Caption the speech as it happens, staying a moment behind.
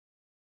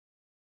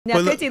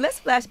Now, 50, let's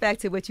flash back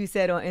to what you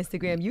said on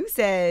Instagram. You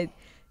said,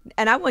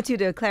 and I want you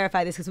to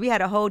clarify this because we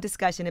had a whole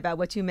discussion about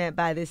what you meant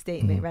by this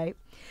statement, right?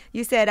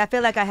 You said, I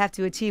feel like I have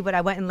to achieve what I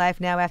want in life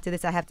now. After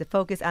this, I have to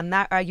focus. I'm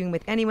not arguing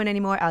with anyone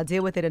anymore. I'll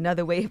deal with it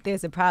another way if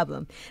there's a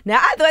problem. Now,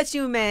 I thought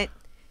you meant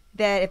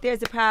that if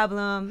there's a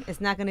problem,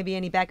 it's not going to be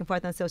any back and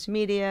forth on social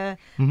media.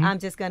 I'm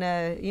just going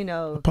to, you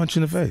know. A punch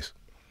in the face.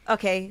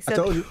 Okay,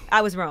 so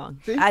I was wrong.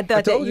 See? I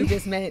thought that you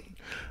just meant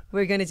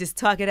we're going to just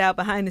talk it out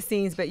behind the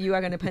scenes, but you are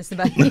going to punch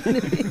somebody in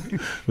the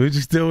face. We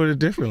just deal with it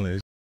differently.